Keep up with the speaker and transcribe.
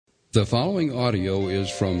The following audio is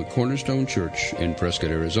from Cornerstone Church in Prescott,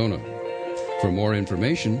 Arizona. For more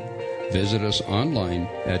information, visit us online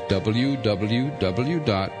at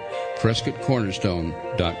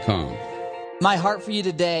www.prescottcornerstone.com. My heart for you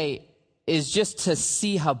today is just to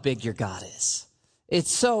see how big your God is. It's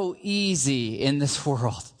so easy in this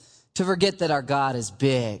world to forget that our God is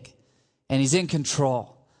big and He's in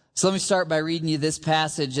control. So let me start by reading you this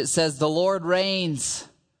passage. It says, "The Lord reigns.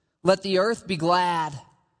 Let the earth be glad.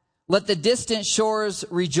 Let the distant shores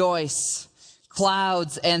rejoice.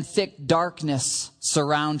 Clouds and thick darkness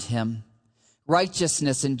surround Him.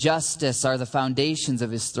 Righteousness and justice are the foundations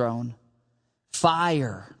of His throne.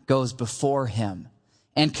 Fire goes before Him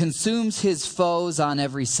and consumes His foes on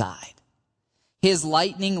every side. His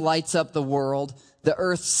lightning lights up the world. The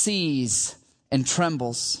earth sees and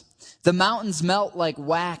trembles. The mountains melt like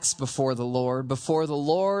wax before the Lord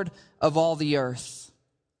of all the earth.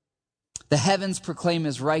 The heavens proclaim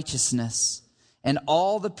His righteousness, and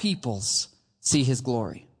all the peoples see His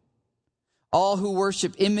glory. All who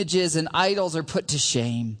worship images and idols are put to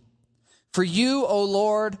shame. For you, O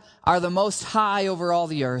Lord, are the most high over all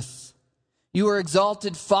the earth. You are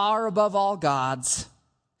exalted far above all gods.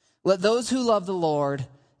 Let those who love the Lord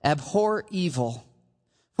abhor evil,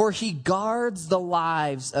 for He guards the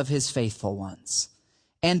lives of His faithful ones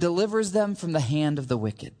and delivers them from the hand of the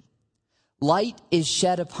wicked. Light is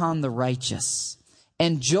shed upon the righteous,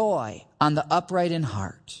 and joy on the upright in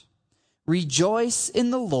heart. Rejoice in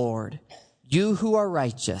the Lord, you who are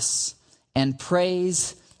righteous, and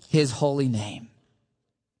praise His holy name."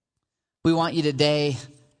 We want you today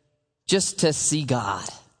just to see God,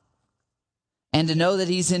 and to know that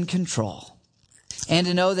He's in control, and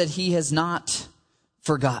to know that He has not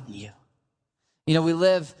forgotten you. You know, we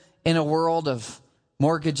live in a world of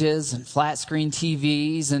mortgages and flat screen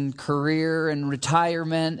TVs and career and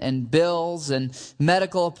retirement and bills and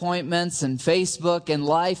medical appointments and Facebook, and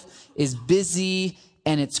life is busy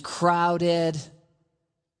and it's crowded.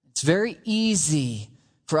 It's very easy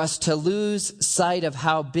for us to lose sight of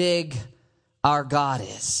how big our God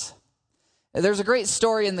is. There's a great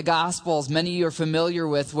story in the Gospels many of you are familiar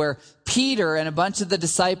with, where Peter and a bunch of the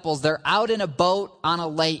disciples, they're out in a boat on a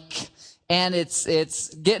lake, and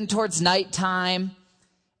it's getting towards nighttime.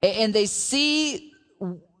 And they see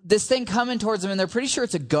this thing coming towards them, and they're pretty sure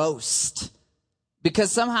it's a ghost,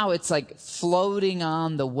 because somehow it's like floating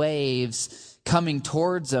on the waves coming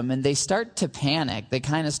towards them, and they start to panic. They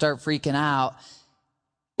kind of start freaking out.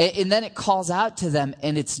 And then it calls out to them,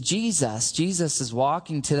 and it's Jesus. Jesus is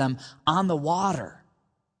walking to them on the water.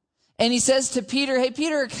 And He says to Peter, "Hey,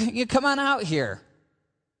 Peter, you come on out here."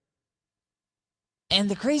 And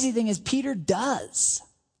the crazy thing is, Peter does.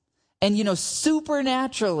 And, you know,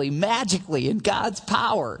 supernaturally, magically, in God's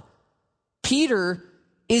power, Peter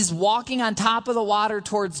is walking on top of the water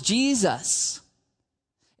towards Jesus.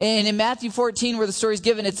 And in Matthew 14, where the story's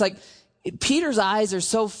given, it's like Peter's eyes are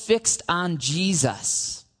so fixed on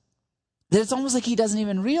Jesus that it's almost like he doesn't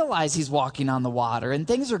even realize he's walking on the water, and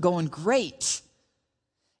things are going great.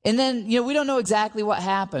 And then, you know, we don't know exactly what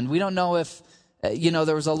happened. We don't know if,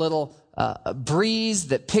 there was a little a breeze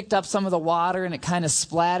that picked up some of the water and it kind of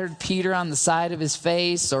splattered Peter on the side of his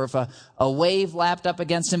face, or if a wave lapped up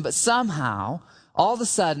against him. But somehow, all of a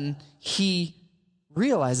sudden, he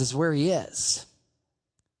realizes where he is.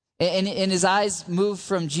 And his eyes move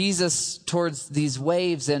from Jesus towards these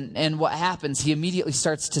waves, and what happens? He immediately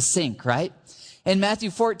starts to sink, right? In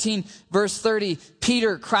Matthew 14, verse 30,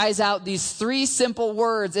 Peter cries out these three simple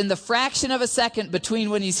words in the fraction of a second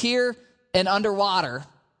between when he's here and underwater.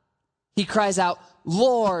 He cries out,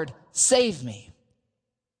 "Lord, save me."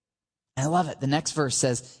 And I love it. The next verse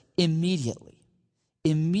says, immediately,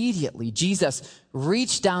 Jesus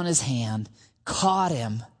reached down His hand, caught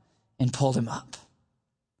him, and pulled him up.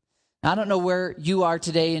 Now, I don't know where you are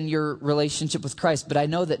today in your relationship with Christ, but I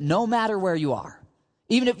know that no matter where you are,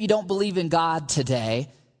 even if you don't believe in God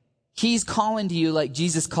today, He's calling to you like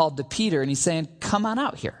Jesus called to Peter, and He's saying, "Come on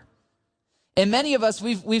out here." And many of us,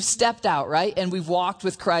 we've stepped out, right? And we've walked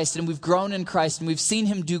with Christ, and we've grown in Christ, and we've seen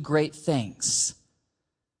Him do great things.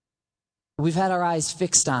 We've had our eyes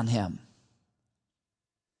fixed on Him.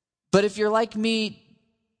 But if you're like me,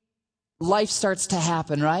 life starts to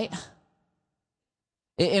happen, right?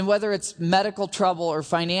 And whether it's medical trouble or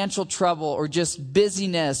financial trouble or just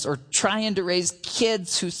busyness or trying to raise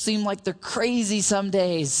kids who seem like they're crazy some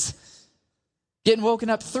days, getting woken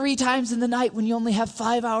up 3 times in the night when you only have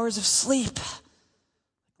 5 hours of sleep.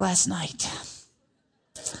 Last night.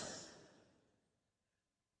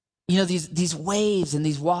 You know, these waves and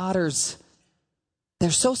these waters, they're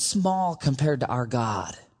so small compared to our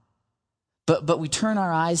God. But we turn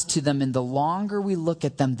our eyes to them, and the longer we look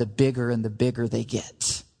at them, the bigger and the bigger they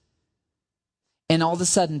get. And all of a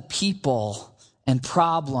sudden, people and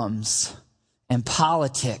problems and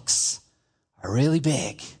politics are really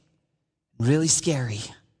big, really scary.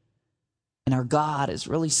 And our God is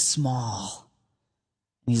really small.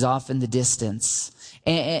 And he's off in the distance.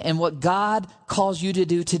 And what God calls you to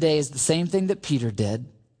do today is the same thing that Peter did.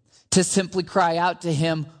 To simply cry out to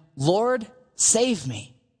him, Lord, save me.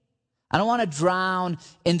 I don't want to drown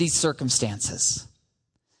in these circumstances.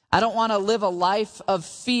 I don't want to live a life of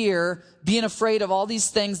fear, being afraid of all these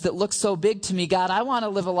things that look so big to me. God, I want to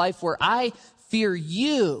live a life where I fear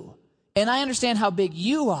you, and I understand how big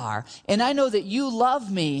you are, and I know that you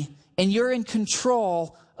love me, and you're in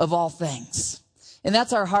control of all things. And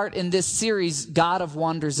that's our heart in this series, God of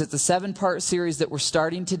Wonders. It's a 7-part series that we're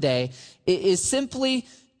starting today. It is simply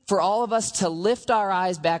for all of us to lift our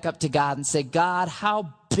eyes back up to God and say, God,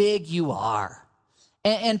 how big you are.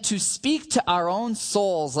 And to speak to our own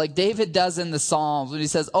souls like David does in the Psalms when he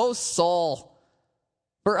says, oh soul,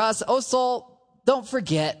 for us, oh soul, don't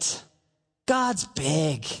forget, God's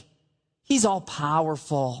big. He's all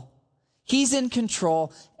powerful. He's in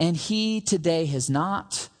control, and he today has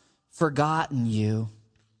not forgotten you.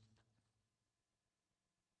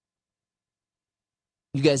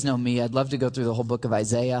 You guys know me. I'd love to go through the whole book of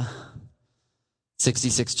Isaiah,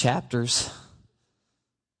 66 chapters.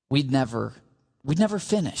 We'd never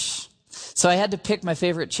finish. So I had to pick my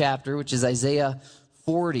favorite chapter, which is Isaiah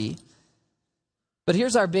 40. But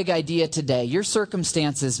here's our big idea today. Your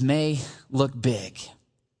circumstances may look big,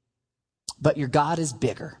 but your God is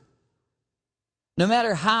bigger. No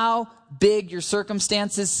matter how big your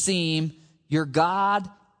circumstances seem, your God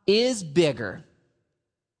is bigger.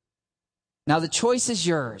 Now the choice is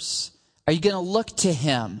yours. Are you going to look to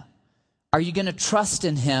him? Are you going to trust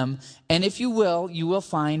in him? And if you will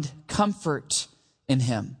find comfort in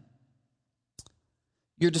him.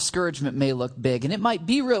 Your discouragement may look big, and it might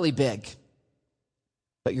be really big.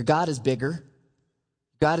 But your God is bigger.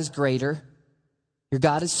 God is greater. Your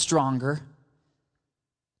God is stronger.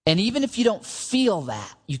 And even if you don't feel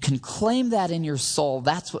that, you can claim that in your soul.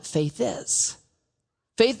 That's what faith is.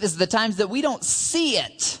 Faith is the times that we don't see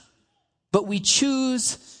it, but we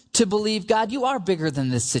choose to believe, God, you are bigger than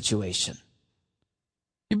this situation.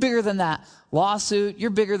 You're bigger than that lawsuit. You're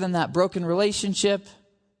bigger than that broken relationship.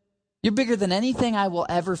 You're bigger than anything I will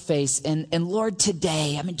ever face. And Lord,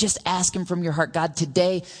 today, just ask him from your heart, God,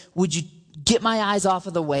 today, would you get my eyes off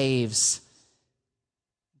of the waves?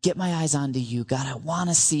 Get my eyes onto you. God, I want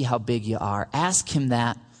to see how big you are. Ask him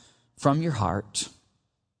that from your heart.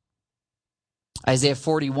 Isaiah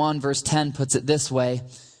 41 verse 10 puts it this way.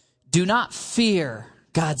 Do not fear.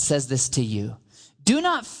 God says this to you. Do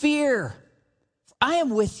not fear. I am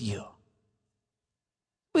with you.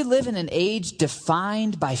 We live in an age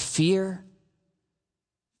defined by fear.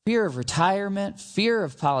 Fear of retirement, fear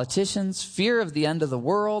of politicians, fear of the end of the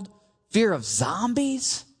world, fear of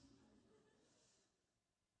zombies.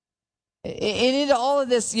 In all of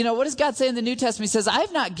this, what does God say in the New Testament? He says, I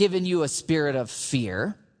have not given you a spirit of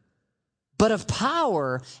fear, but of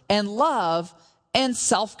power and love and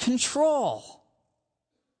self-control.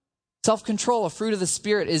 Self-control, a fruit of the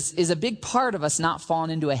Spirit, is a big part of us not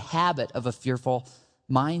falling into a habit of a fearful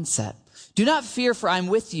mindset. Do not fear, for I'm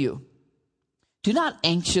with you. Do not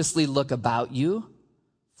anxiously look about you,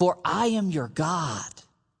 for I am your God.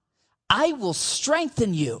 I will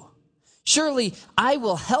strengthen you. Surely I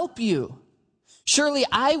will help you. Surely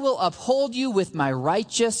I will uphold you with my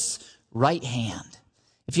righteous right hand.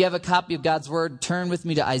 If you have a copy of God's Word, turn with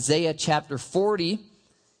me to Isaiah chapter 40.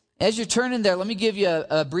 As you're turning there, let me give you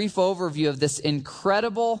a brief overview of this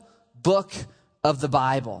incredible book of the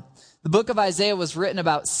Bible. The book of Isaiah was written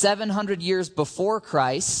about 700 years before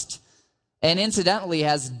Christ, and incidentally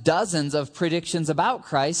has dozens of predictions about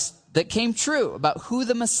Christ that came true, about who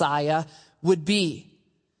the Messiah would be.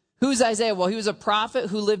 Who's Isaiah? Well, he was a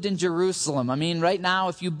prophet who lived in Jerusalem. Right now,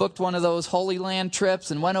 if you booked one of those Holy Land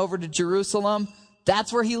trips and went over to Jerusalem,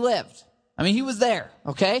 that's where he lived. He was there,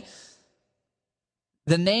 okay?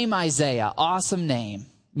 The name Isaiah, awesome name,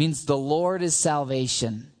 means the Lord is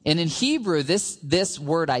salvation. And in Hebrew, this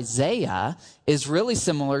word Isaiah is really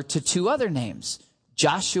similar to two other names,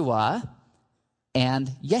 Joshua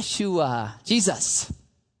and Yeshua, Jesus.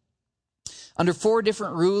 Under 4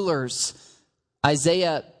 different rulers,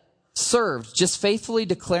 Isaiah served, just faithfully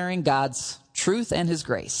declaring God's truth and his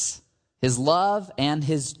grace, his love and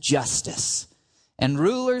his justice. And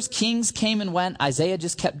rulers, kings came and went. Isaiah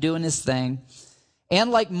just kept doing his thing. And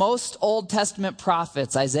like most Old Testament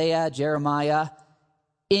prophets, Isaiah, Jeremiah,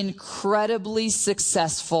 incredibly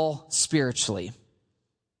successful spiritually.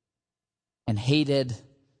 and hated,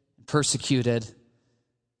 persecuted,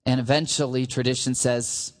 and eventually, tradition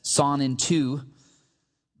says, sawn in two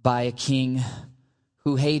by a king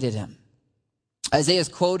who hated him. Isaiah is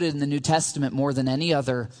quoted in the New Testament more than any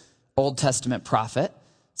other Old Testament prophet,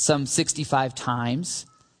 some 65 times.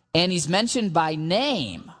 And he's mentioned by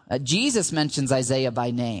name. Jesus mentions Isaiah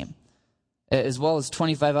by name, as well as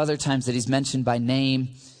 25 other times that he's mentioned by name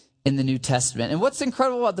in the New Testament. And what's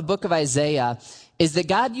incredible about the book of Isaiah is that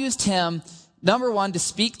God used him, number one, to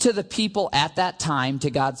speak to the people at that time,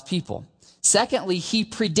 to God's people. Secondly, he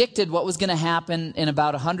predicted what was going to happen in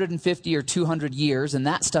about 150 or 200 years, and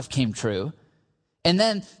that stuff came true. And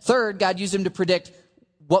then third, God used him to predict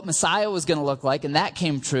what Messiah was going to look like, and that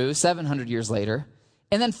came true 700 years later.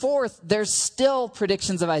 And then fourth, there's still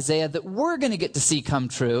predictions of Isaiah that we're going to get to see come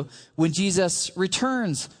true when Jesus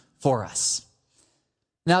returns for us.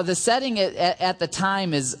 Now, the setting at the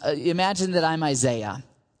time is, imagine that I'm Isaiah.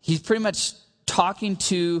 He's pretty much talking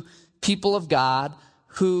to people of God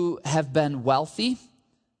who have been wealthy,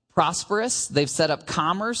 prosperous. They've set up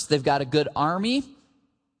commerce. They've got a good army.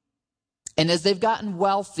 And as they've gotten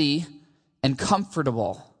wealthy and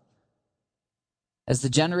comfortable, as the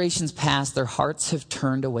generations pass, their hearts have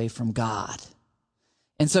turned away from God.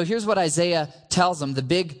 And so here's what Isaiah tells them, the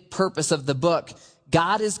big purpose of the book.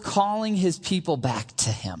 God is calling his people back to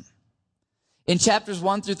him. In chapters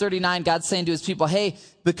 1 through 39, God's saying to his people, hey,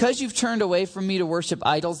 because you've turned away from me to worship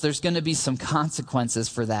idols, there's going to be some consequences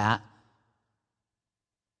for that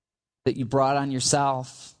you brought on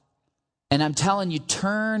yourself. And I'm telling you,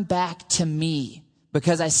 turn back to me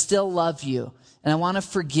because I still love you and I want to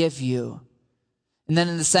forgive you. And then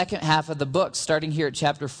in the second half of the book, starting here at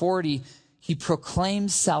chapter 40, he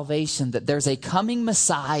proclaims salvation, that there's a coming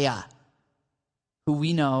Messiah who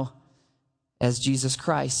we know as Jesus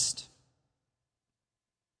Christ.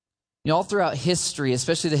 You know, all throughout history,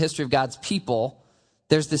 especially the history of God's people,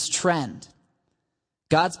 there's this trend.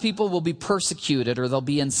 God's people will be persecuted or they'll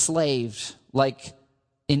be enslaved, like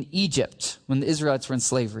in Egypt when the Israelites were in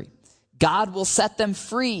slavery. God will set them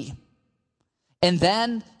free, and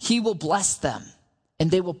then he will bless them,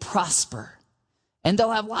 and they will prosper. And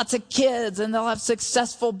they'll have lots of kids, and they'll have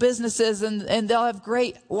successful businesses, and they'll have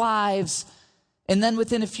great lives. And then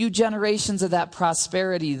within a few generations of that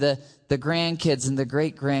prosperity, the grandkids and the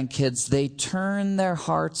great-grandkids, they turn their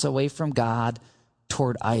hearts away from God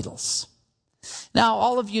toward idols. Now,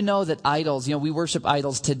 all of you know that idols, we worship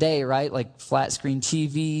idols today, right? Like flat screen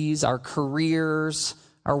TVs, our careers,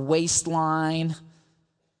 our waistline,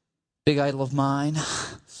 big idol of mine.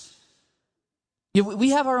 We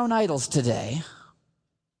have our own idols today, if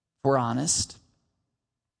we're honest.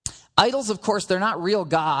 Idols, of course, they're not real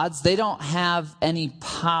gods. They don't have any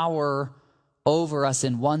power over us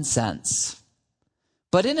in one sense.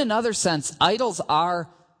 But in another sense, idols are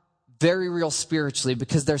very real spiritually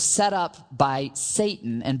because they're set up by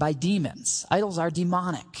Satan and by demons. Idols are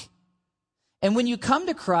demonic. And when you come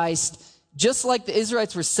to Christ, just like the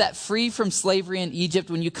Israelites were set free from slavery in Egypt,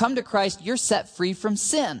 when you come to Christ, you're set free from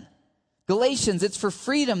sin. Galatians, it's for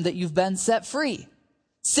freedom that you've been set free.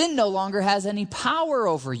 Sin no longer has any power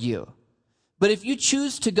over you. But if you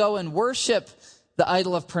choose to go and worship the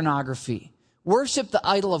idol of pornography, worship the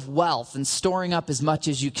idol of wealth and storing up as much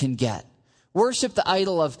as you can get, worship the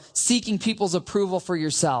idol of seeking people's approval for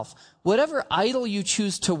yourself, whatever idol you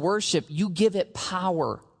choose to worship, you give it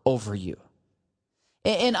power over you.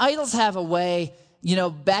 And idols have a way,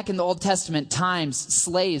 back in the Old Testament times,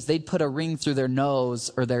 slaves, they'd put a ring through their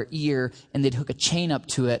nose or their ear, and they'd hook a chain up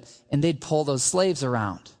to it, and they'd pull those slaves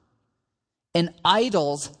around. And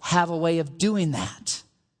idols have a way of doing that.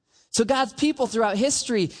 So God's people throughout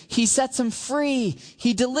history, he sets them free,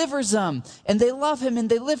 he delivers them, and they love him, and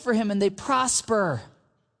they live for him, and they prosper.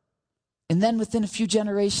 And then within a few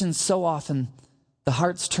generations, so often, the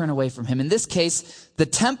hearts turn away from him. In this case, the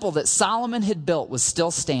temple that Solomon had built was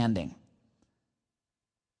still standing.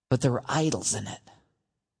 But there were idols in it.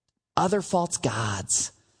 Other false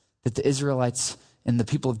gods that the Israelites and the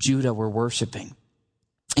people of Judah were worshiping.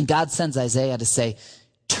 And God sends Isaiah to say,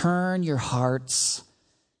 turn your hearts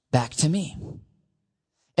back to me.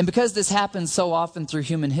 And because this happens so often through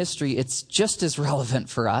human history, it's just as relevant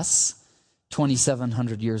for us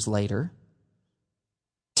 2,700 years later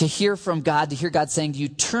to hear from God, to hear God saying to you,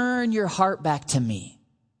 turn your heart back to me.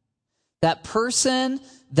 That person,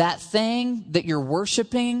 that thing that you're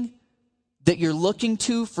worshiping, that you're looking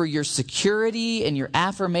to for your security and your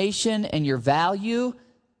affirmation and your value,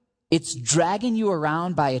 it's dragging you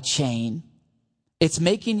around by a chain. It's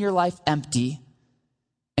making your life empty.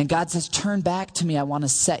 And God says, turn back to me. I want to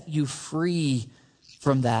set you free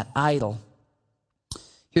from that idol.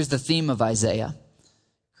 Here's the theme of Isaiah.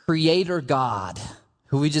 Creator God,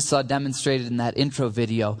 who we just saw demonstrated in that intro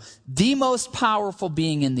video, the most powerful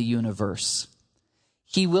being in the universe,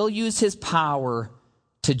 he will use his power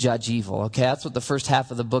to judge evil. Okay, that's what the first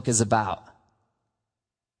half of the book is about.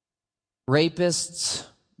 Rapists,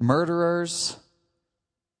 murderers,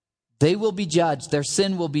 they will be judged. Their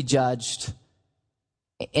sin will be judged.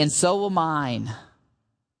 And so will mine.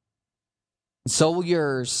 And so will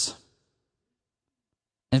yours.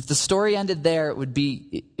 And if the story ended there, it would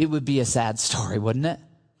be a sad story, wouldn't it?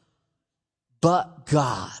 But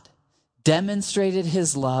God demonstrated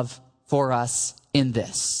his love for us in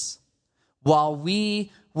this. While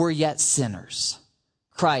we were yet sinners,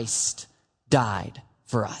 Christ died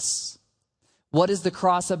for us. What is the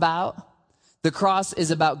cross about? The cross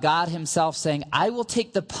is about God himself saying, I will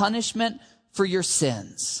take the punishment for your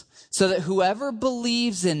sins so that whoever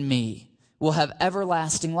believes in me will have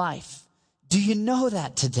everlasting life. Do you know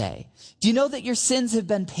that today? Do you know that your sins have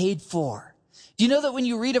been paid for? Do you know that when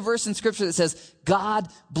you read a verse in Scripture that says, God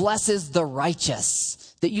blesses the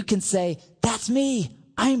righteous, that you can say, that's me.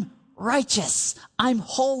 I'm righteous. I'm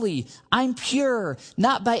holy. I'm pure,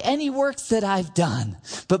 not by any works that I've done,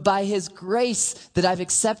 but by his grace that I've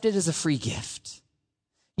accepted as a free gift.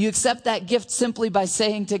 You accept that gift simply by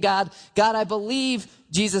saying to God, God, I believe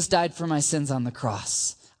Jesus died for my sins on the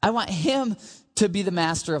cross. I want him to be the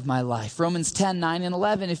master of my life. Romans 10, 9, and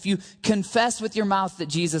 11. If you confess with your mouth that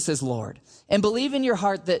Jesus is Lord and believe in your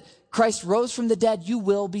heart that Christ rose from the dead, you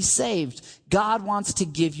will be saved. God wants to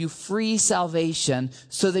give you free salvation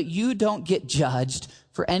so that you don't get judged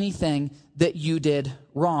for anything that you did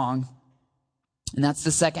wrong. And that's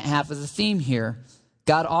the second half of the theme here.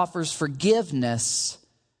 God offers forgiveness,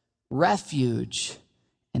 refuge,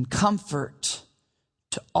 and comfort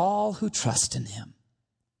to all who trust in him.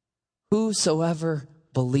 Whosoever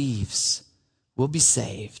believes will be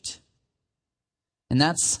saved. And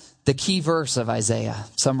that's the key verse of Isaiah,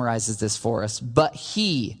 summarizes this for us. But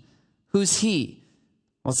he, who's he?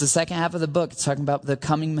 Well, it's the second half of the book. It's talking about the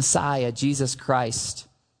coming Messiah, Jesus Christ.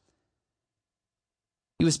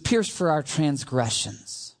 He was pierced for our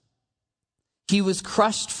transgressions. He was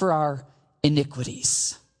crushed for our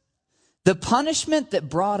iniquities. The punishment that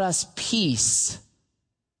brought us peace,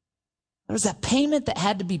 there was that payment that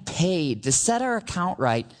had to be paid to set our account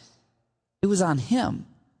right. It was on him.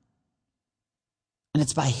 And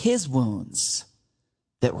it's by his wounds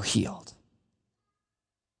that we're healed.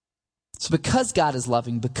 So because God is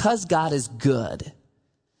loving, because God is good,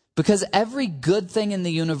 because every good thing in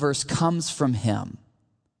the universe comes from him,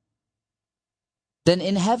 then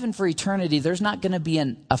in heaven for eternity, there's not going to be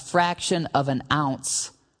a fraction of an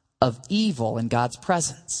ounce of evil in God's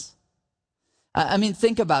presence. I mean,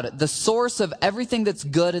 think about it. The source of everything that's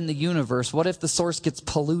good in the universe, what if the source gets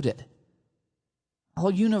polluted? The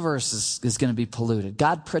whole universe is going to be polluted.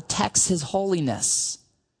 God protects his holiness.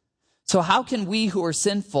 So how can we who are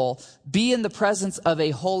sinful be in the presence of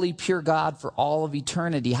a holy, pure God for all of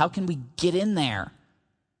eternity? How can we get in there?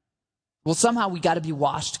 Well, somehow we got to be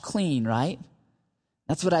washed clean, right?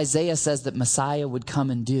 That's what Isaiah says that Messiah would come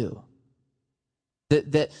and do.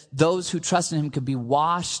 That those who trust in him could be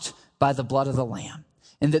washed by the blood of the Lamb.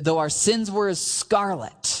 And that though our sins were as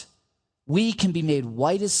scarlet, we can be made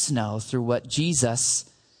white as snow through what Jesus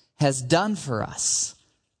has done for us.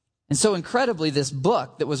 And so incredibly, this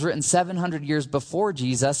book that was written 700 years before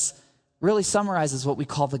Jesus really summarizes what we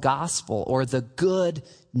call the gospel, or the good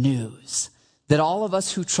news, that all of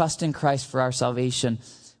us who trust in Christ for our salvation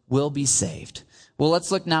will be saved. Well,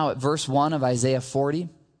 let's look now at verse 1 of Isaiah 40.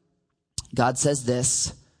 God says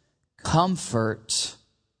this, comfort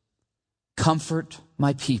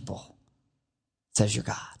my people, says your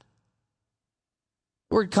God.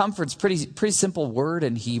 The word comfort's pretty simple word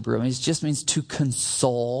in Hebrew. I mean, it just means to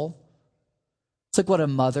console. It's like what a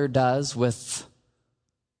mother does with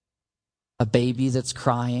a baby that's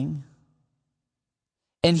crying.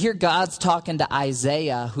 And here God's talking to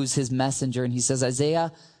Isaiah, who's his messenger, and he says,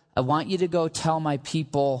 Isaiah, I want you to go tell my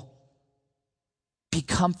people, be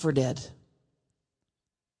comforted.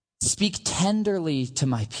 Speak tenderly to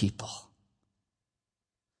my people.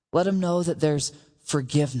 Let them know that there's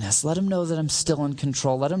forgiveness. Let them know that I'm still in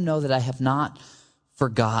control. Let them know that I have not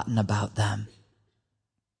forgotten about them.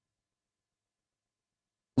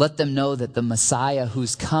 Let them know that the Messiah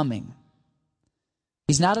who's coming,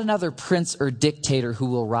 he's not another prince or dictator who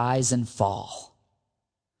will rise and fall.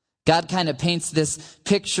 God kind of paints this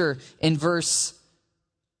picture in verse,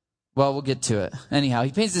 well, we'll get to it. Anyhow,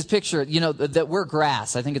 he paints this picture, that we're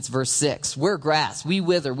grass. I think it's verse 6. We're grass. We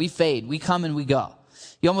wither. We fade. We come and we go.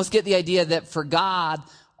 You almost get the idea that for God,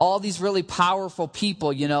 all these really powerful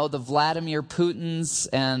people, the Vladimir Putins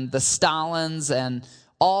and the Stalins and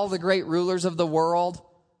all the great rulers of the world,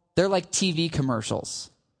 they're like TV commercials.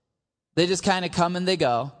 They just kind of come and they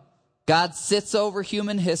go. God sits over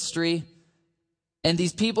human history, and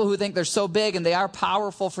these people who think they're so big and they are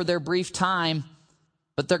powerful for their brief time,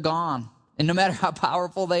 but they're gone. And no matter how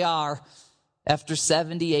powerful they are, after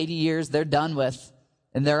 70, 80 years, they're done with,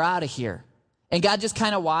 and they're out of here. And God just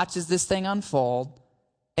kind of watches this thing unfold.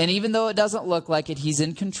 And even though it doesn't look like it, he's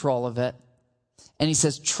in control of it. And he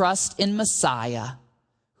says, trust in Messiah,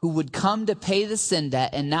 who would come to pay the sin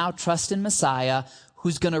debt, and now trust in Messiah,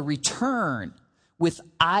 who's going to return with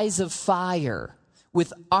eyes of fire,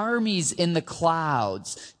 with armies in the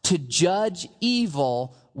clouds, to judge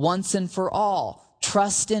evil once and for all.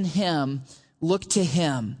 Trust in him. Look to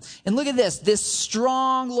him. And look at this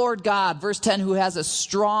strong Lord God, verse 10, who has a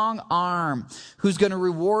strong arm, who's going to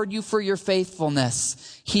reward you for your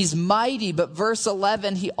faithfulness. He's mighty, but verse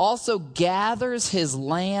 11, he also gathers his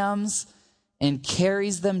lambs and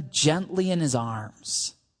carries them gently in his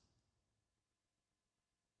arms.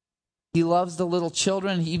 He loves the little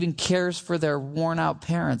children. He even cares for their worn out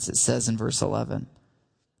parents, it says in verse 11.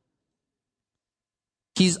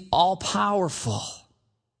 He's all powerful.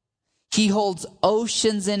 He holds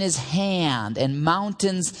oceans in his hand and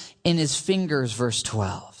mountains in his fingers, verse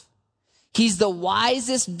 12. He's the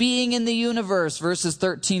wisest being in the universe, verses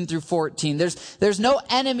 13 through 14. There's no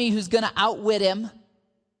enemy who's going to outwit him.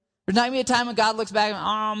 There's not going to be a time when God looks back and,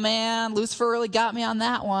 oh man, Lucifer really got me on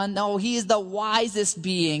that one. No, he is the wisest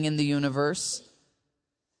being in the universe.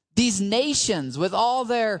 These nations with all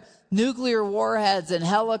their nuclear warheads and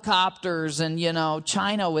helicopters and,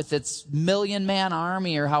 China with its 1 million-man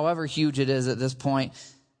army or however huge it is at this point,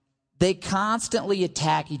 they constantly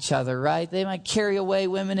attack each other, right? They might carry away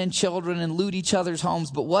women and children and loot each other's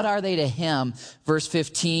homes, but what are they to him? Verse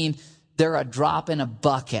 15, they're a drop in a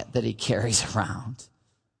bucket that he carries around.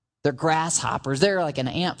 They're grasshoppers. They're like an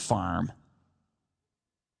ant farm.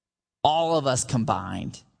 All of us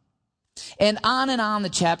combined. And on the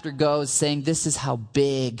chapter goes saying this is how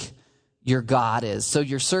big your God is. So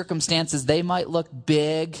your circumstances, they might look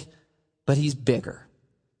big, but he's bigger.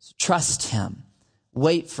 So trust him.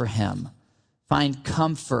 Wait for him. Find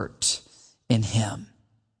comfort in him.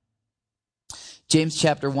 James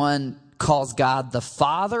chapter 1 calls God the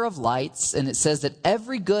Father of lights, and it says that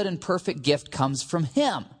every good and perfect gift comes from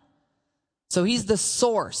him. So he's the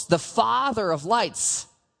source, the Father of lights.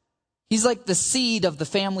 He's like the seed of the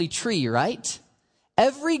family tree, right?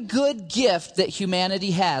 Every good gift that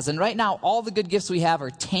humanity has, and right now all the good gifts we have are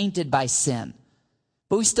tainted by sin.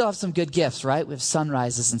 But we still have some good gifts, right? We have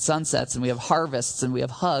sunrises and sunsets, and we have harvests, and we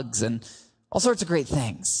have hugs, and all sorts of great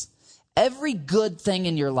things. Every good thing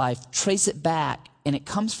in your life, trace it back, and it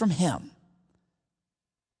comes from him.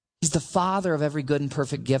 He's the Father of every good and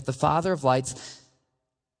perfect gift, the Father of lights.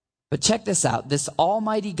 But check this out. This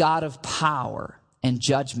almighty God of power and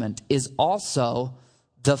judgment is also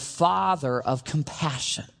the Father of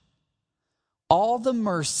compassion. All the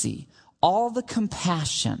mercy, all the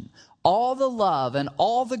compassion, all the love, and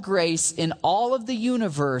all the grace in all of the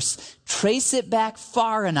universe, trace it back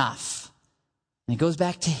far enough, and it goes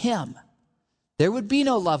back to him. There would be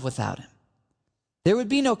no love without him. There would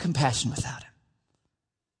be no compassion without him.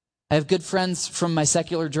 I have good friends from my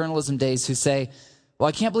secular journalism days who say, well,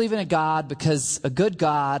 I can't believe in a God because a good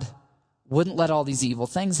God wouldn't let all these evil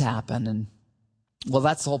things happen. And well,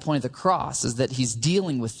 that's the whole point of the cross, is that he's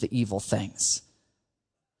dealing with the evil things.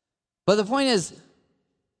 But the point is,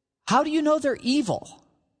 how do you know they're evil?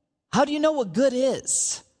 How do you know what good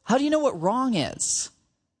is? How do you know what wrong is?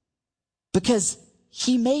 Because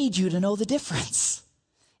he made you to know the difference.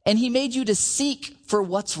 And he made you to seek for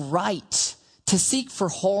what's right, to seek for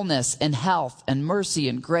wholeness and health and mercy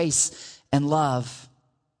and grace and love.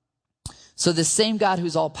 So the same God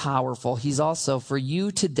who's all powerful, he's also for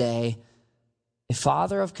you today a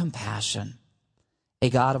Father of compassion, a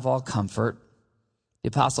God of all comfort. The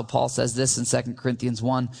Apostle Paul says this in 2 Corinthians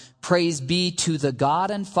 1, praise be to the God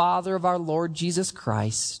and Father of our Lord Jesus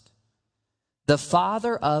Christ, the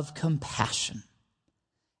Father of compassion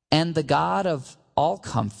and the God of all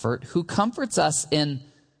comfort, who comforts us in,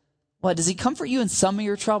 what, does he comfort you in some of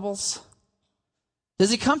your troubles? Does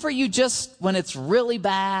he comfort you just when it's really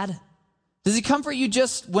bad? Does he comfort you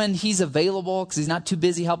just when he's available because he's not too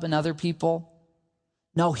busy helping other people?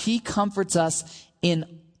 No, he comforts us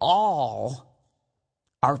in all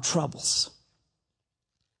our troubles.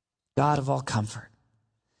 God of all comfort.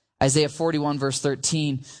 Isaiah 41 verse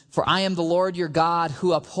 13, for I am the Lord your God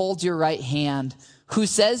who upholds your right hand, who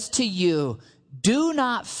says to you, do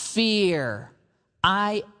not fear,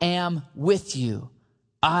 I am with you.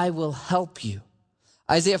 I will help you.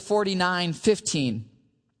 Isaiah 49:15,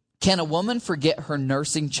 Can a woman forget her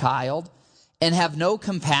nursing child and have no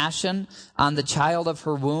compassion on the child of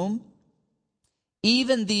her womb?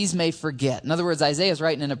 Even these may forget. In other words, Isaiah is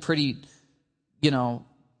writing in a pretty,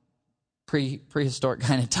 prehistoric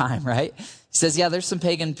kind of time, right? He says, yeah, there's some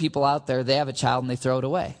pagan people out there. They have a child and they throw it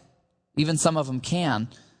away. Even some of them can.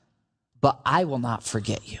 But I will not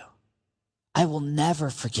forget you. I will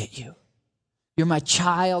never forget you. You're my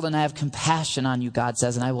child and I have compassion on you, God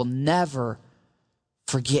says, and I will never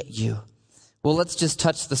forget you. Well, let's just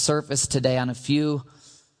touch the surface today on a few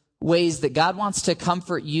ways that God wants to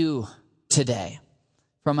comfort you today.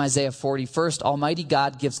 From Isaiah 40, first, Almighty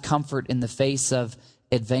God gives comfort in the face of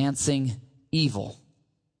advancing evil.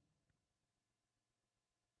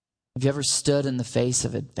 Have you ever stood in the face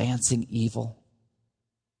of advancing evil?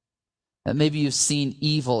 Maybe you've seen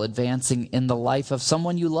evil advancing in the life of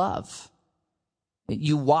someone you love.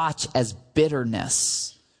 You watch as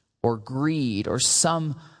bitterness or greed or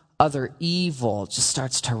some other evil just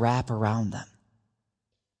starts to wrap around them.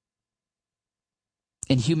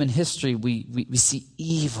 In human history, we see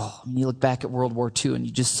evil. You look back at World War II and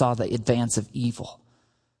you just saw the advance of evil.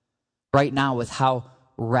 Right now, with how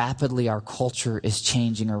rapidly our culture is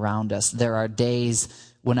changing around us, there are days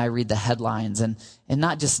when I read the headlines and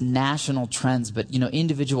not just national trends, but,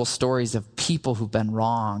 individual stories of people who've been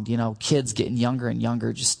wronged, kids getting younger and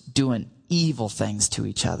younger, just doing evil things to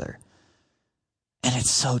each other. And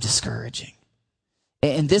it's so discouraging.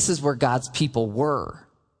 And this is where God's people were.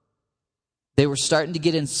 They were starting to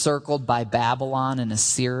get encircled by Babylon and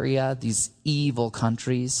Assyria, these evil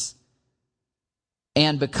countries.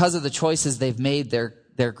 And because of the choices they've made, their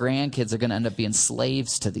grandkids are going to end up being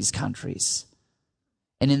slaves to these countries.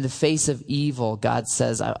 And in the face of evil, God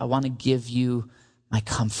says, I want to give you my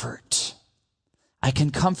comfort. I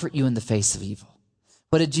can comfort you in the face of evil.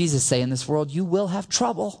 What did Jesus say? In this world, you will have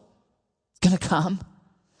trouble. It's going to come.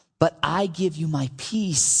 But I give you my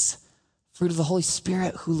peace, fruit of the Holy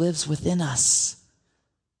Spirit who lives within us.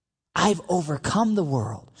 I've overcome the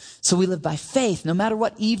world. So we live by faith, no matter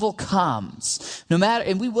what evil comes.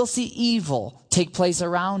 And we will see evil take place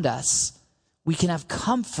around us. We can have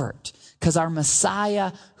comfort because our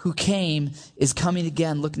Messiah who came is coming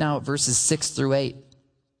again. Look now at verses 6 through 8.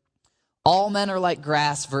 All men are like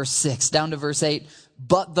grass, verse 6, down to verse 8.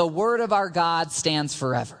 But the word of our God stands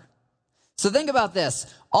forever. So think about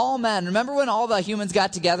this. All men, remember when all the humans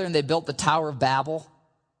got together and they built the Tower of Babel?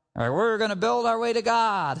 All right, we're going to build our way to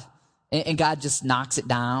God. And God just knocks it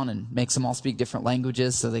down and makes them all speak different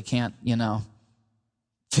languages so they can't,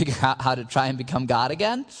 figure out how to try and become God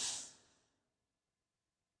again.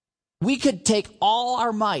 We could take all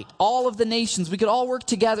our might, all of the nations, we could all work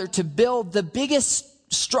together to build the biggest,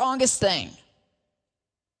 strongest thing,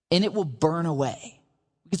 and it will burn away.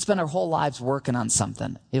 We could spend our whole lives working on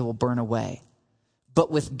something. It will burn away.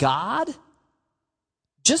 But with God,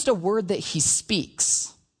 just a word that he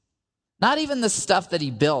speaks, not even the stuff that he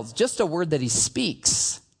builds, just a word that he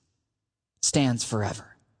speaks stands forever.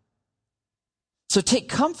 So take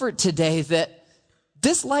comfort today that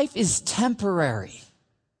this life is temporary.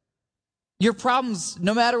 Your problems,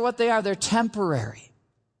 no matter what they are, they're temporary.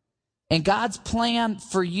 And God's plan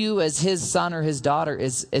for you as his son or his daughter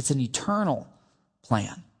it's an eternal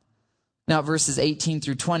plan. Now, verses 18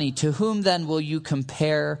 through 20, to whom then will you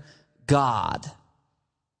compare God?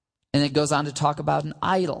 And it goes on to talk about an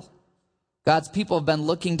idol. God's people have been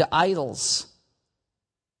looking to idols.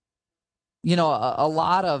 A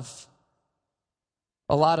lot of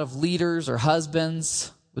leaders or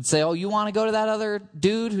husbands would say, oh, you want to go to that other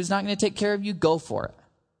dude who's not going to take care of you? Go for it.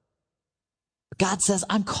 But God says,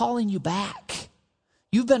 I'm calling you back.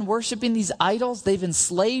 You've been worshiping these idols. They've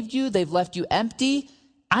enslaved you. They've left you empty.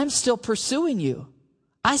 I'm still pursuing you.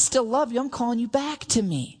 I still love you. I'm calling you back to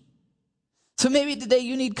me. So maybe today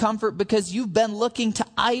you need comfort because you've been looking to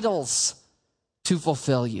idols to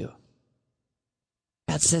fulfill you.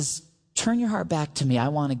 God says, turn your heart back to me. I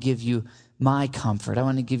want to give you my comfort. I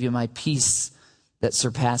want to give you my peace that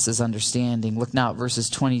surpasses understanding. Look now at verses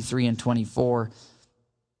 23 and 24.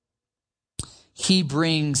 He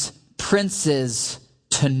brings princes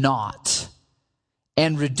to naught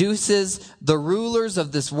and reduces the rulers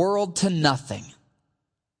of this world to nothing.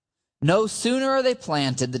 No sooner are they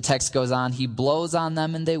planted, the text goes on, he blows on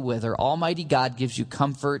them and they wither. Almighty God gives you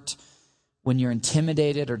comfort when you're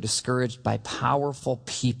intimidated or discouraged by powerful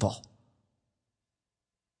people.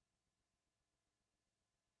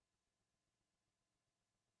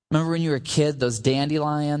 Remember when you were a kid, those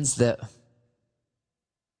dandelions that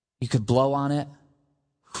you could blow on it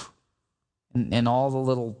and all the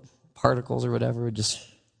little particles or whatever would just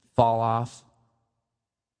fall off?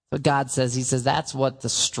 But God says, he says, that's what the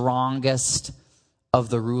strongest of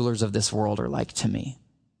the rulers of this world are like to me.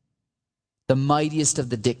 The mightiest of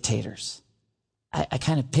the dictators. I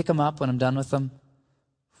kind of pick them up when I'm done with them.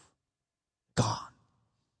 Gone.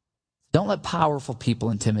 Don't let powerful people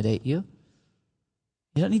intimidate you.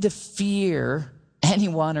 You don't need to fear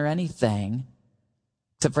anyone or anything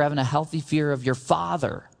except for having a healthy fear of your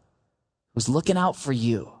Father who's looking out for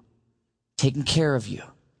you, taking care of you.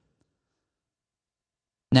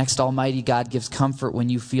 Next, Almighty God gives comfort when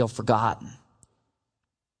you feel forgotten.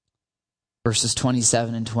 Verses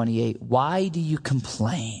 27 and 28. Why do you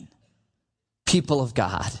complain, people of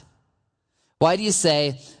God? Why do you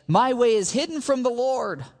say, my way is hidden from the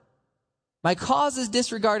Lord? My cause is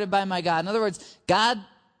disregarded by my God. In other words, God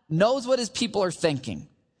knows what his people are thinking.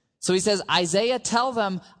 So he says, Isaiah, tell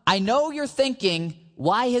them, I know you're thinking,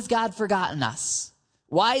 why has God forgotten us?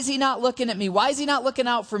 Why is he not looking at me? Why is he not looking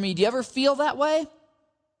out for me? Do you ever feel that way?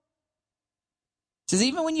 He says,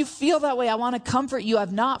 even when you feel that way, I want to comfort you.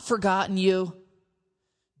 I've not forgotten you.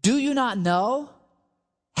 Do you not know?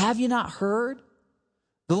 Have you not heard?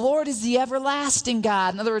 The Lord is the everlasting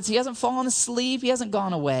God. In other words, he hasn't fallen asleep. He hasn't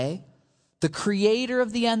gone away. The creator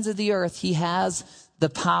of the ends of the earth. He has the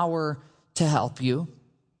power to help you.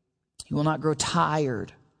 You will not grow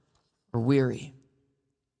tired or weary.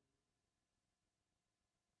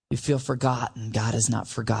 You feel forgotten. God has not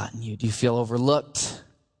forgotten you. Do you feel overlooked?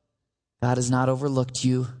 God has not overlooked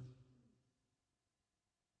you.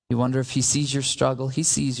 You wonder if he sees your struggle. He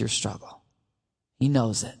sees your struggle. He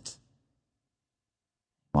knows it.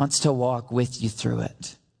 He wants to walk with you through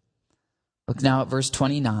it. Look now at verse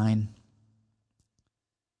 29.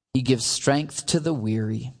 He gives strength to the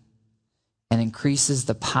weary and increases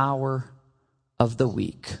the power of the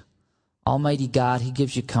weak. Almighty God, he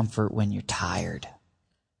gives you comfort when you're tired.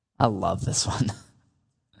 I love this one.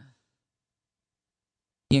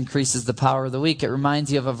 He increases the power of the weak. It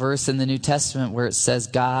reminds you of a verse in the New Testament where it says,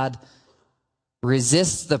 God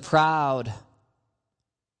resists the proud,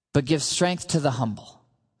 but gives strength to the humble.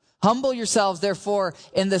 Humble yourselves, therefore,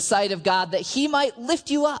 in the sight of God, that he might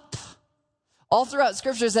lift you up. All throughout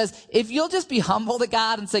Scripture it says, if you'll just be humble to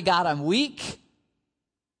God and say, God, I'm weak,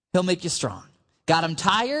 he'll make you strong. God, I'm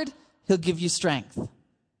tired, he'll give you strength.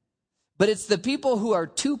 But it's the people who are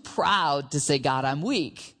too proud to say, God, I'm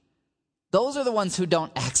weak. Those are the ones who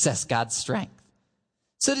don't access God's strength.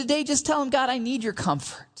 So today, just tell him, God, I need your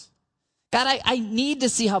comfort. God, I need to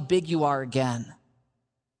see how big you are again.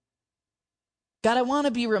 God, I want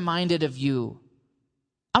to be reminded of you.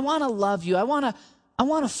 I want to love you. I want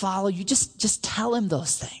to follow you. Just tell him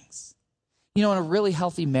those things. You know, in a really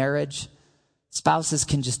healthy marriage, spouses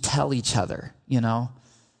can just tell each other,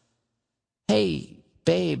 hey,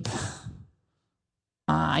 babe,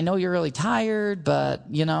 I know you're really tired, but,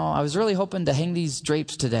 I was really hoping to hang these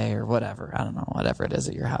drapes today or whatever. I don't know, whatever it is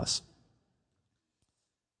at your house.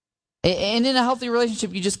 And in a healthy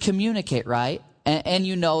relationship, you just communicate, right? And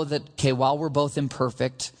you know that, okay, while we're both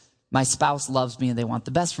imperfect, my spouse loves me and they want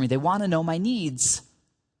the best for me. They want to know my needs.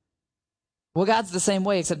 Well, God's the same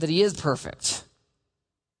way, except that he is perfect.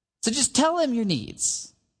 So just tell him your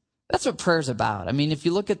needs. That's what prayer's about. I mean, if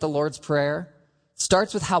you look at the Lord's Prayer, it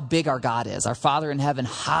starts with how big our God is. Our Father in heaven,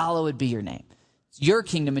 hallowed be your name. It's your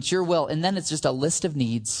kingdom, it's your will. And then it's just a list of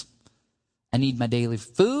needs. I need my daily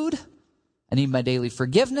food. I need my daily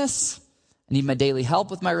forgiveness. I need my daily help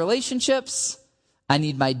with my relationships. I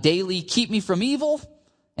need my daily keep me from evil.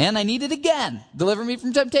 And I need it again, deliver me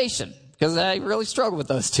from temptation. Because I really struggle with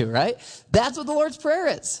those two, right? That's what the Lord's Prayer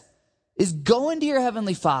is go into your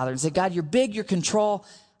heavenly Father and say, God, you're big, you're control.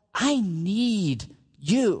 I need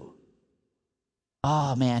you.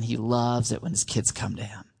 Oh man, he loves it when his kids come to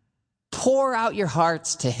him. Pour out your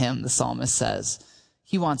hearts to him, the psalmist says.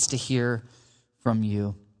 He wants to hear from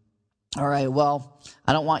you. All right, well,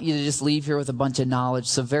 I don't want you to just leave here with a bunch of knowledge.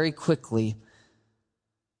 So very quickly,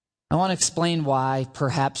 I want to explain why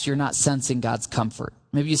perhaps you're not sensing God's comfort.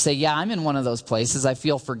 Maybe you say, yeah, I'm in one of those places. I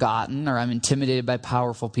feel forgotten or I'm intimidated by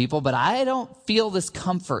powerful people, but I don't feel this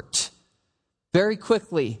comfort. Very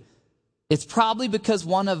quickly, it's probably because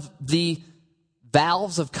one of the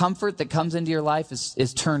valves of comfort that comes into your life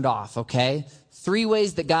is turned off, okay? 3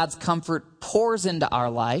 ways that God's comfort pours into our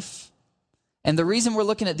life. And the reason we're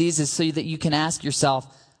looking at these is so that you can ask yourself,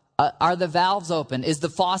 are the valves open? Is the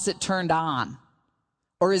faucet turned on?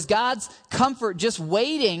 Or is God's comfort just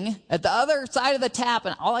waiting at the other side of the tap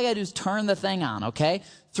and all I got to do is turn the thing on, okay?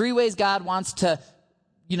 3 ways God wants to,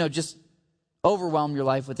 just overwhelm your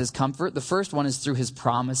life with his comfort. The first one is through his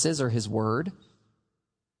promises or his word.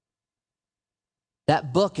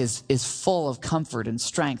 That book is full of comfort and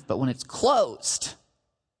strength, but when it's closed,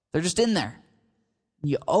 they're just in there.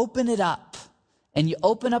 You open it up, and you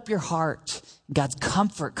open up your heart, God's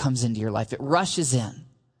comfort comes into your life. It rushes in.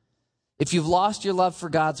 If you've lost your love for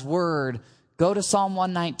God's word, go to Psalm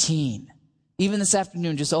 119. Even this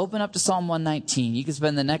afternoon, just open up to Psalm 119. You can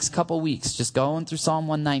spend the next couple weeks just going through Psalm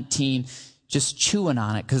 119, just chewing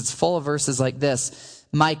on it, because it's full of verses like this.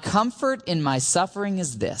 My comfort in my suffering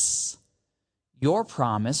is this: your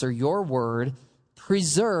promise or your word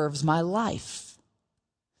preserves my life.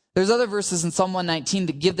 There's other verses in Psalm 119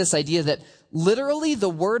 that give this idea that literally the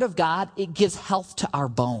word of God, it gives health to our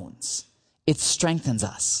bones. It strengthens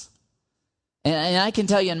us. And I can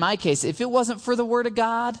tell you in my case, if it wasn't for the word of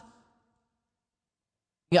God,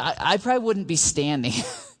 I probably wouldn't be standing. I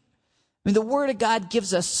mean, the word of God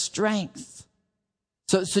gives us strength.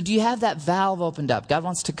 So do you have that valve opened up? God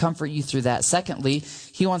wants to comfort you through that. Secondly,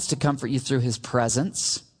 he wants to comfort you through his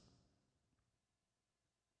presence.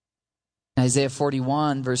 In Isaiah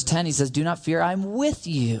 41, verse 10, he says, do not fear, I'm with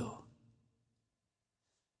you.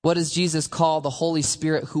 What does Jesus call the Holy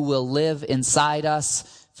Spirit who will live inside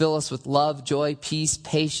us? Fill us with love, joy, peace,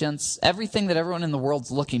 patience, everything that everyone in the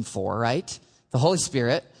world's looking for, right? The Holy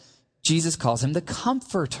Spirit, Jesus calls him the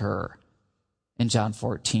Comforter in John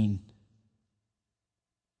 14.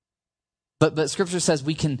 But Scripture says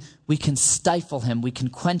we can stifle him, we can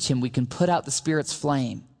quench him, we can put out the Spirit's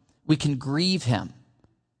flame, we can grieve him.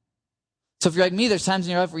 So if you're like me, there's times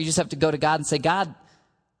in your life where you just have to go to God and say, God,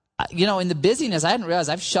 in the busyness, I didn't realize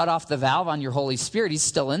I've shut off the valve on your Holy Spirit. He's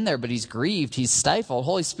still in there, but he's grieved. He's stifled.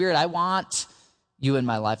 Holy Spirit, I want you in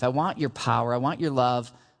my life. I want your power. I want your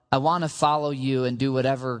love. I want to follow you and do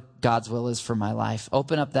whatever God's will is for my life.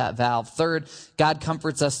 Open up that valve. Third, God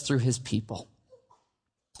comforts us through his people.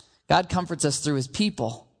 God comforts us through his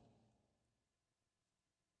people.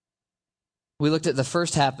 We looked at the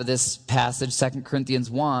first half of this passage, 2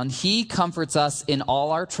 Corinthians 1. He comforts us in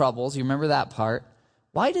all our troubles. You remember that part?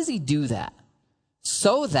 Why does he do that?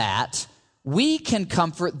 So that we can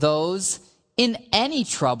comfort those in any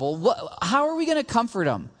trouble. How are we going to comfort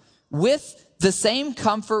them? With the same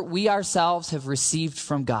comfort we ourselves have received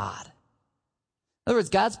from God. In other words,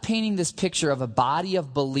 God's painting this picture of a body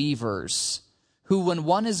of believers who, when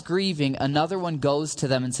one is grieving, another one goes to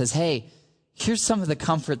them and says, hey, here's some of the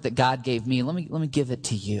comfort that God gave me. Let me give it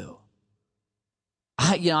to you.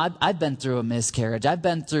 I've been through a miscarriage. I've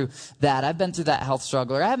been through that. I've been through that health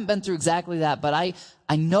struggle. Or I haven't been through exactly that, but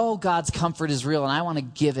I know God's comfort is real, and I want to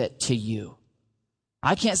give it to you.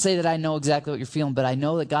 I can't say that I know exactly what you're feeling, but I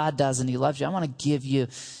know that God does, and he loves you. I want to give you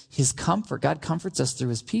his comfort. God comforts us through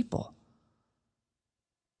his people.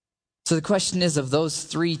 So the question is, of those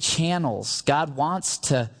three channels, God wants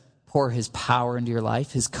to pour his power into your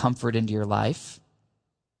life, his comfort into your life.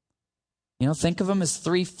 Think of them as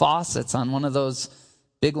three faucets on one of those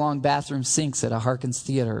big, long bathroom sinks at a Harkins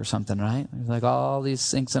theater or something, right? There's like all these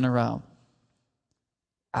sinks in a row.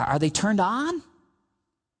 Are they turned on?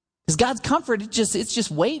 Because God's comfort, it's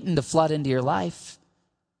just waiting to flood into your life.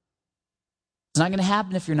 It's not going to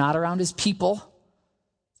happen if you're not around his people.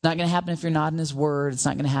 It's not going to happen if you're not in his word. It's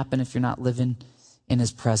not going to happen if you're not living in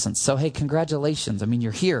his presence. So, hey, congratulations. I mean,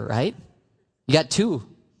 you're here, right? You got 3.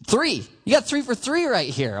 You got 3 for 3 right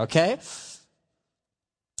here, okay?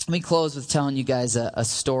 Let me close with telling you guys a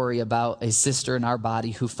story about a sister in our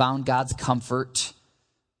body who found God's comfort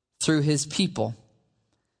through his people.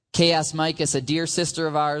 K.S. Micus, a dear sister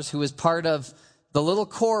of ours who was part of the little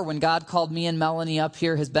core when God called me and Melanie up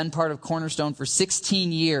here, has been part of Cornerstone for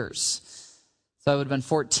 16 years. So I would have been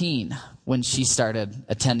 14 when she started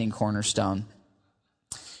attending Cornerstone.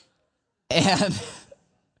 And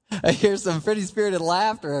I hear some pretty spirited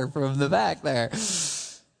laughter from the back there.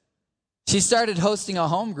 She started hosting a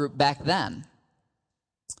home group back then.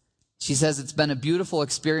 She says, it's been a beautiful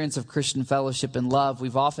experience of Christian fellowship and love.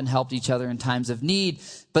 We've often helped each other in times of need,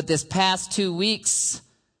 but this past 2 weeks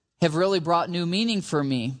have really brought new meaning for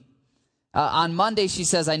me. On Monday, she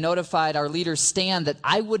says, I notified our leader, Stan, that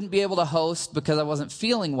I wouldn't be able to host because I wasn't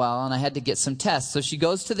feeling well and I had to get some tests. So she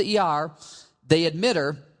goes to the ER. They admit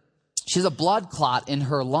her. She has a blood clot in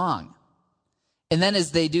her lung. And then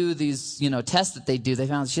as they do these, tests that they do, they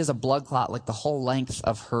found she has a blood clot like the whole length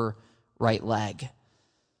of her right leg.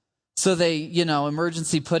 So they,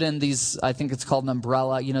 emergency put in these, I think it's called an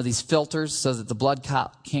umbrella, these filters so that the blood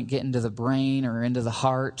clot can't get into the brain or into the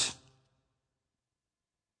heart.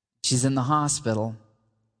 She's in the hospital.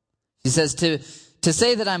 She says, to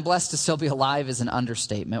say that I'm blessed to still be alive is an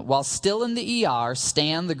understatement. While still in the ER,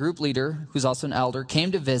 Stan, the group leader, who's also an elder,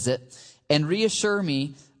 came to visit and reassure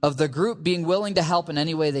me of the group being willing to help in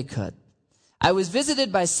any way they could. I was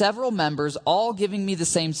visited by several members, all giving me the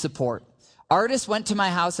same support. Artists went to my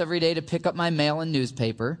house every day to pick up my mail and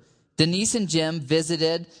newspaper. Denise and Jim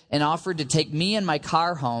visited and offered to take me and my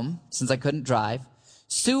car home since I couldn't drive.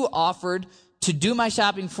 Sue offered to do my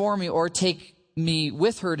shopping for me or take me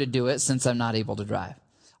with her to do it since I'm not able to drive.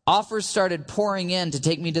 Offers started pouring in to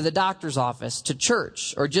take me to the doctor's office, to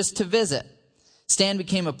church, or just to visit. Stan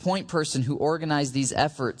became a point person who organized these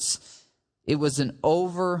efforts. It was an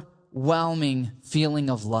overwhelming feeling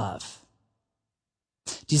of love.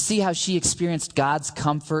 Do you see how she experienced God's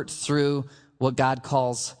comfort through what God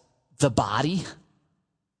calls the body?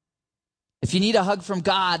 If you need a hug from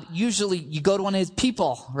God, usually you go to one of his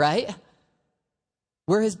people, right?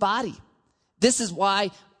 We're his body. This is why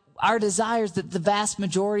our desire is that the vast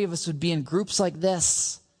majority of us would be in groups like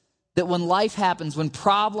this. That when life happens, when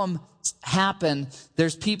problems happen,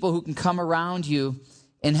 there's people who can come around you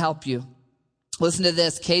and help you. Listen to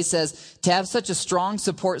this. Kay says, to have such a strong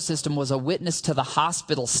support system was a witness to the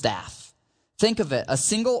hospital staff. Think of it. A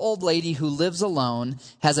single old lady who lives alone,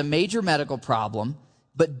 has a major medical problem,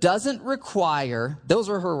 but doesn't require, those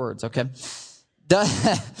were her words, okay?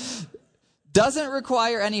 Doesn't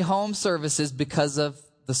require any home services because of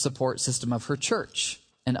the support system of her church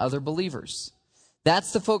and other believers.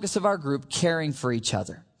 That's the focus of our group, caring for each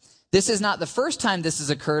other. This is not the first time this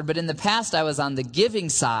has occurred, but in the past I was on the giving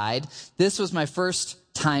side. This was my first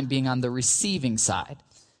time being on the receiving side.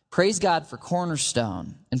 Praise God for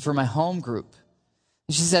Cornerstone and for my home group.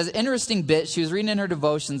 And she says, interesting bit, she was reading in her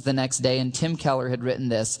devotions the next day, and Tim Keller had written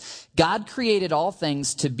this. God created all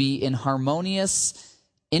things to be in harmonious,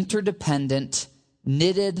 interdependent,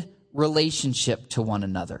 knitted relationship to one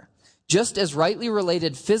another. Just as rightly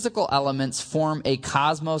related physical elements form a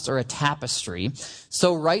cosmos or a tapestry,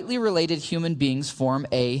 so rightly related human beings form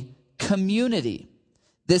a community.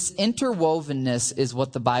 This interwovenness is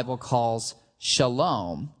what the Bible calls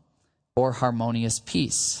shalom, or harmonious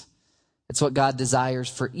peace. It's what God desires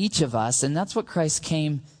for each of us, and that's what Christ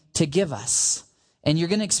came to give us. And you're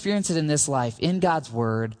going to experience it in this life, in God's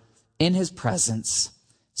word, in his presence,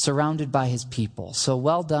 surrounded by his people. So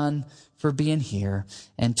well done for being here.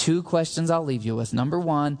 And 2 questions I'll leave you with. Number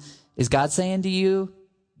 1, is God saying to you,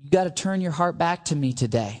 you got to turn your heart back to me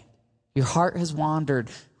today. Your heart has wandered.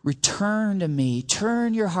 Return to me.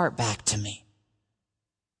 Turn your heart back to me.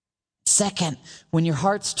 Second, when your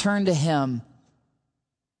heart's turned to him,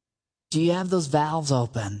 do you have those valves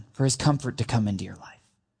open for his comfort to come into your life?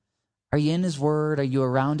 Are you in his word? Are you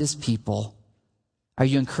around his people? Are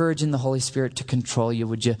you encouraging the Holy Spirit to control you?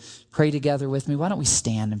 Would you pray together with me? Why don't we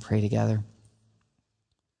stand and pray together?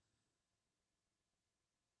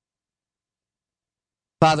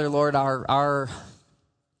 Father, Lord,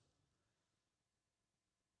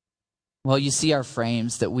 well, you see our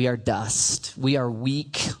frames, that we are dust. We are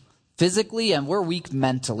weak physically, and we're weak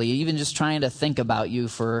mentally. Even just trying to think about you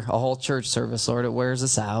for a whole church service, Lord, it wears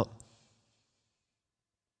us out.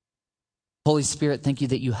 Holy Spirit, thank you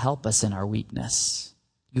that you help us in our weakness.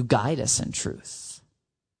 You guide us in truth.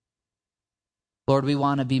 Lord, we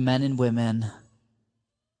want to be men and women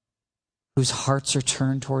whose hearts are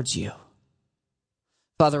turned towards you.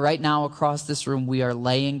 Father, right now across this room, we are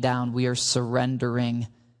laying down, we are surrendering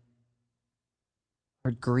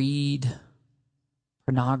our greed,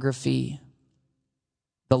 pornography,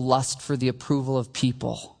 the lust for the approval of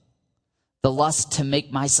people, the lust to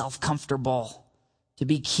make myself comfortable, to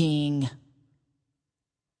be king,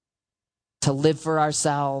 to live for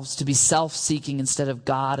ourselves, to be self-seeking instead of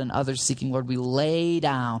God and others-seeking. Lord, we lay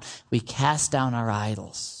down, we cast down our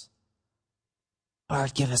idols.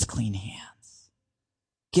 Lord, give us clean hands.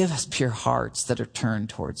 Give us pure hearts that are turned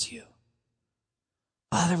towards you.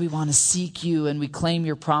 Father, we want to seek you, and we claim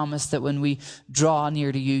your promise that when we draw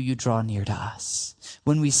near to you, you draw near to us.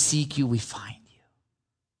 When we seek you, we find you.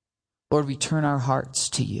 Lord, we turn our hearts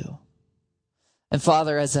to you. And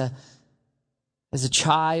Father, as a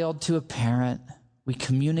child to a parent, we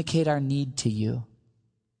communicate our need to you.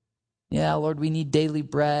 Yeah, Lord, we need daily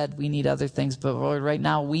bread. We need other things. But Lord, right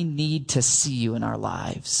now, we need to see you in our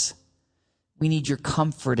lives. We need your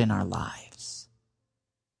comfort in our lives.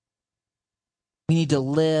 We need to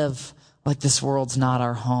live like this world's not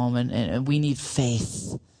our home. And we need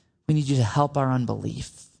faith. We need you to help our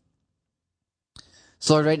unbelief.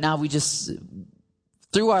 So Lord, right now, we just,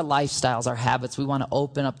 through our lifestyles, our habits, we want to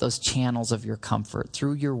open up those channels of your comfort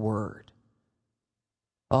through your word.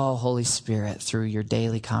 Oh, Holy Spirit, through your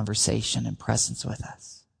daily conversation and presence with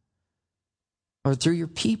us. Or through your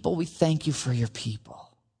people, we thank you for your people.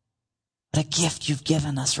 What a gift you've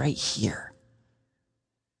given us right here.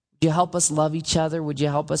 Would you help us love each other? Would you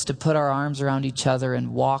help us to put our arms around each other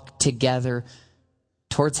and walk together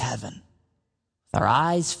towards heaven, with our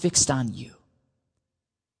eyes fixed on you?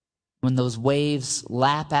 When those waves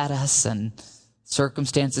lap at us and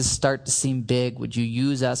circumstances start to seem big, would you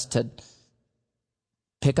use us to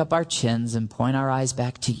pick up our chins and point our eyes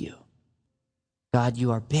back to you? God,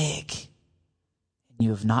 you are big, and you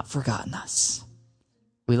have not forgotten us.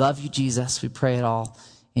 We love you, Jesus. We pray it all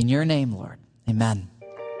in your name, Lord. Amen.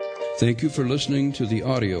 Thank you for listening to the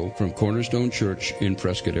audio from Cornerstone Church in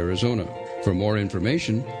Prescott, Arizona. For more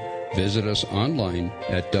information, visit us online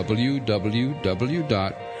at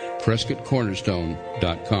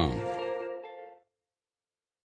www.prescottcornerstone.com.